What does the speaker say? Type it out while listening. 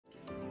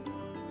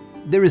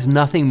There is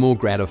nothing more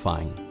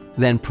gratifying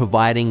than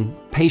providing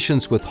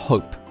patients with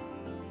hope,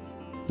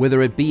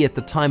 whether it be at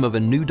the time of a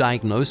new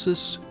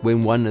diagnosis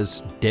when one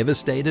is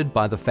devastated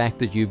by the fact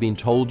that you've been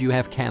told you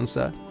have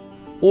cancer,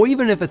 or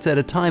even if it's at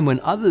a time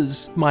when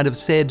others might have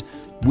said,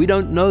 we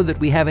don't know that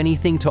we have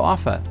anything to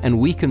offer, and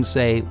we can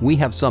say we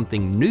have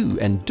something new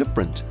and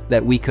different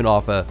that we can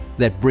offer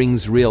that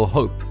brings real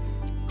hope.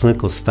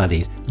 Clinical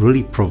studies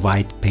really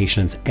provide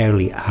patients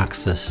early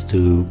access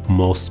to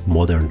most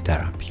modern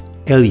therapy,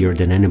 earlier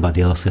than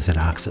anybody else has had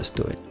access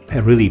to it.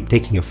 And really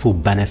taking a full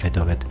benefit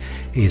of it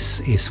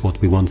is what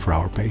we want for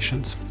our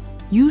patients.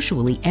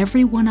 Usually,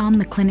 everyone on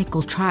the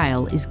clinical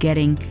trial is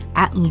getting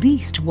at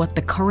least what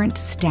the current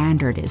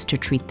standard is to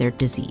treat their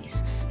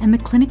disease. And the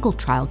clinical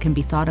trial can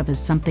be thought of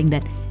as something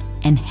that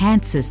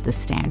enhances the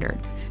standard,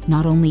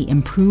 not only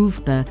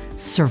improve the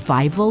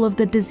survival of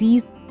the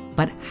disease,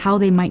 but how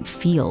they might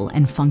feel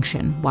and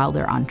function while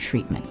they're on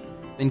treatment.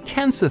 In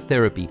cancer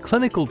therapy,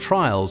 clinical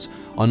trials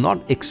are not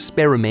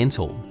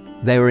experimental,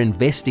 they are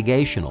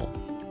investigational.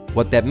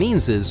 What that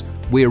means is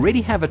we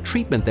already have a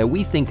treatment that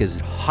we think is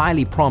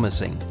highly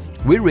promising.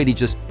 We're really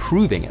just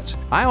proving it.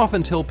 I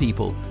often tell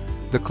people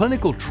the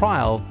clinical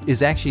trial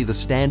is actually the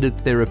standard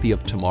therapy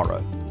of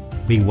tomorrow.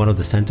 Being one of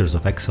the centers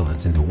of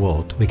excellence in the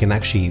world, we can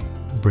actually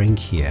bring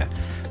here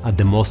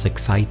the most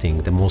exciting,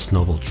 the most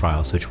novel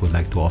trials which we'd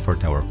like to offer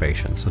to our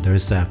patients. So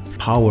there's a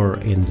power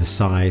in the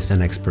size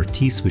and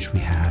expertise which we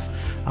have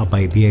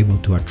by being able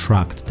to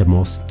attract the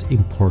most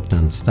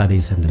important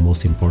studies and the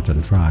most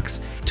important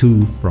drugs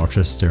to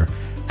Rochester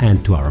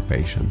and to our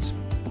patients.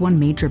 One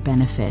major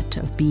benefit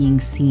of being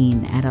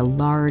seen at a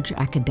large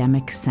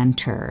academic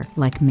center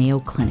like Mayo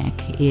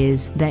Clinic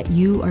is that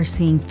you are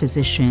seeing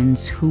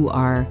physicians who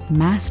are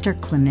master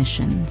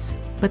clinicians,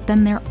 but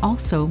then they're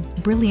also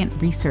brilliant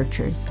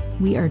researchers.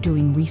 We are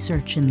doing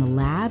research in the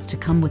labs to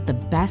come with the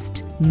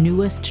best,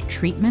 newest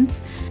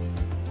treatments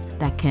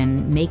that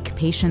can make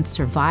patients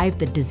survive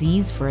the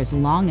disease for as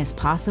long as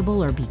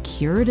possible or be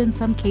cured in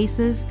some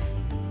cases.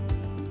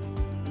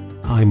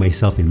 I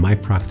myself, in my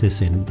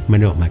practice, and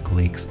many of my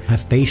colleagues,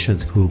 have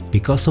patients who,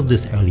 because of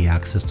this early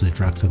access to the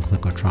drugs and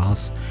clinical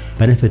trials,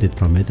 benefited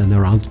from it and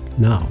are around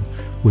now,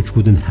 which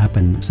wouldn't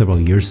happen several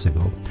years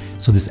ago.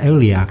 So this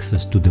early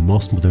access to the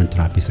most modern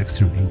therapy is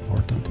extremely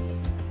important.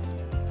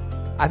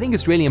 I think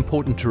it's really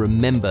important to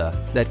remember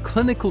that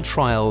clinical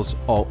trials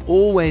are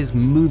always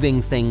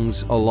moving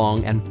things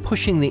along and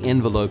pushing the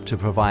envelope to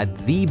provide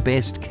the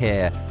best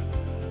care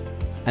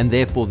and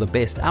therefore the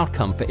best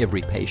outcome for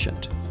every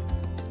patient.